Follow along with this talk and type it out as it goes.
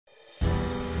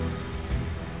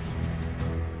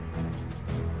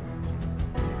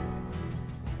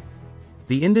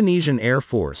The Indonesian Air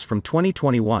Force from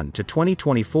 2021 to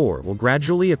 2024 will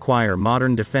gradually acquire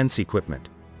modern defense equipment.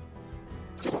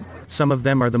 Some of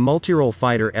them are the multi-role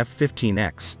fighter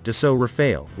F-15X, Dassault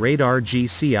Rafale, Radar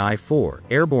GCI-4,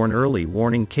 airborne early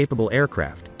warning capable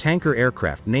aircraft, tanker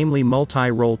aircraft namely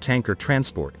multi-role tanker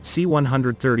transport,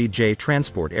 C-130J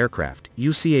transport aircraft,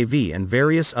 UCAV and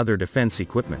various other defense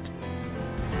equipment.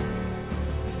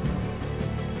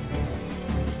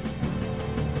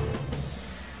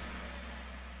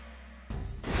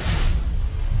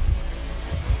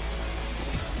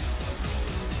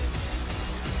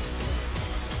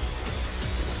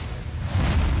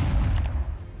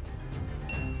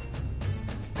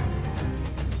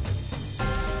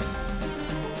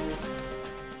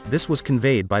 This was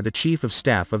conveyed by the Chief of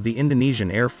Staff of the Indonesian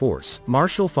Air Force,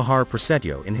 Marshal Fahar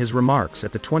Prasetyo in his remarks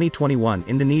at the 2021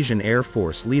 Indonesian Air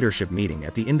Force Leadership Meeting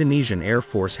at the Indonesian Air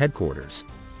Force headquarters.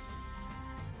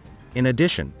 In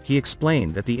addition, he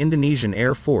explained that the Indonesian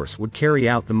Air Force would carry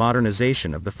out the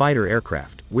modernization of the fighter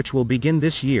aircraft, which will begin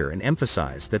this year, and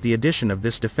emphasized that the addition of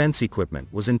this defense equipment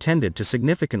was intended to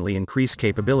significantly increase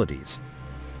capabilities.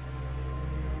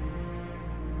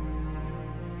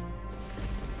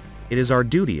 It is our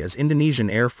duty as Indonesian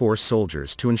Air Force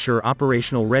soldiers to ensure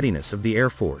operational readiness of the Air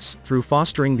Force, through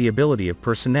fostering the ability of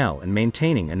personnel and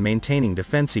maintaining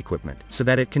defense equipment, so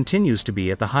that it continues to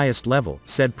be at the highest level,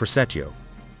 said Prasetyo.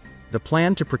 The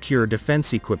plan to procure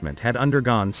defense equipment had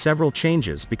undergone several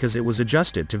changes because it was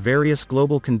adjusted to various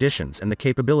global conditions and the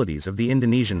capabilities of the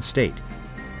Indonesian state.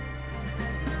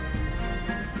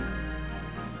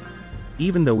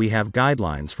 Even though we have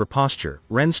guidelines for posture,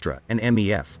 Renstra, and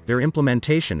MEF, their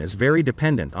implementation is very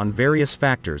dependent on various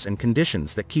factors and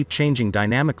conditions that keep changing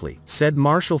dynamically, said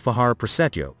Marshal Fahar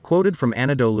Prasetyo, quoted from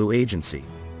Anadolu Agency.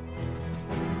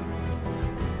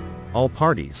 All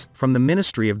parties, from the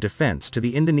Ministry of Defense to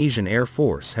the Indonesian Air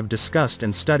Force, have discussed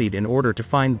and studied in order to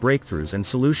find breakthroughs and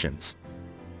solutions.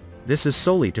 This is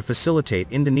solely to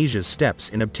facilitate Indonesia's steps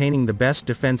in obtaining the best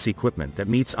defense equipment that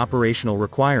meets operational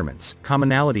requirements,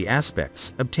 commonality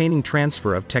aspects, obtaining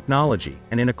transfer of technology,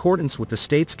 and in accordance with the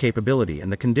state's capability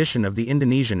and the condition of the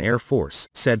Indonesian Air Force,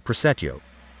 said Prasetyo.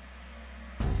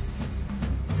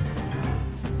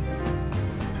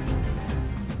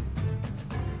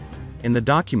 In the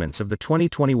documents of the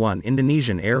 2021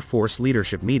 Indonesian Air Force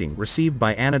Leadership Meeting received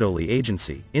by Anadolu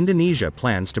Agency, Indonesia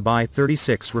plans to buy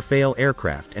 36 Rafale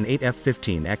aircraft and 8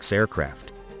 F-15X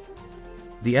aircraft.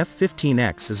 The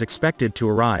F-15X is expected to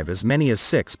arrive as many as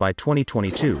 6 by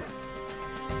 2022.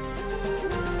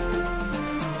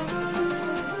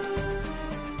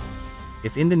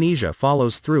 If Indonesia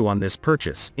follows through on this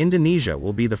purchase, Indonesia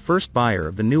will be the first buyer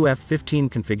of the new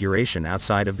F-15 configuration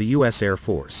outside of the U.S. Air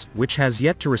Force, which has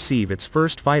yet to receive its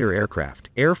first fighter aircraft,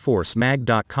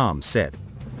 AirForceMag.com said.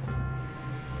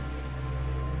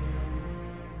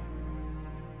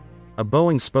 A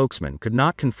Boeing spokesman could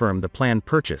not confirm the planned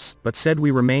purchase, but said we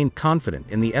remain confident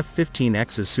in the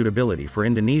F-15X's suitability for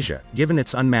Indonesia, given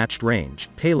its unmatched range,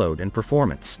 payload and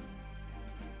performance.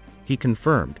 He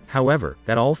confirmed, however,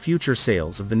 that all future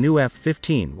sales of the new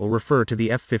F-15 will refer to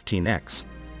the F-15X.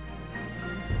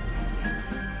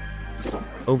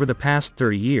 Over the past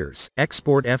 30 years,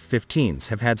 export F-15s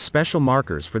have had special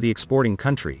markers for the exporting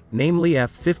country, namely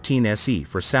F-15SE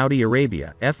for Saudi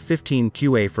Arabia,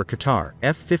 F-15QA for Qatar,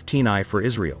 F-15I for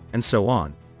Israel, and so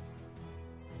on.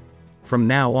 From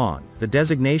now on, the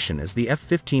designation is the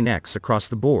F-15X across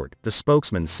the board, the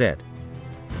spokesman said.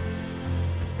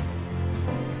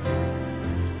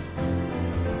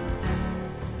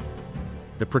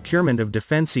 The procurement of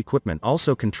defense equipment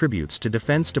also contributes to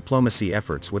defense diplomacy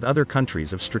efforts with other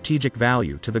countries of strategic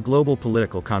value to the global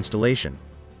political constellation.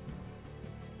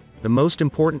 The most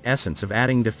important essence of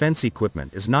adding defense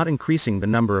equipment is not increasing the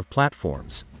number of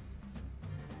platforms.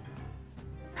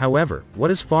 However, what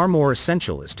is far more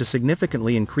essential is to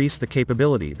significantly increase the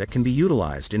capability that can be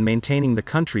utilized in maintaining the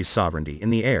country's sovereignty in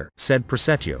the air, said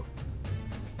Prasetyo.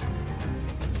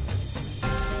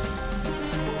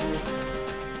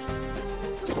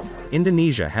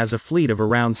 Indonesia has a fleet of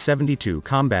around 72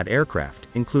 combat aircraft,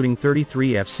 including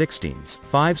 33 F-16s,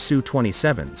 5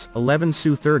 Su-27s, 11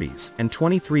 Su-30s, and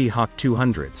 23 Hawk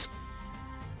 200s.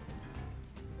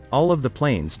 All of the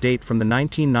planes date from the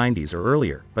 1990s or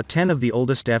earlier, but 10 of the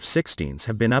oldest F-16s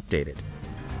have been updated.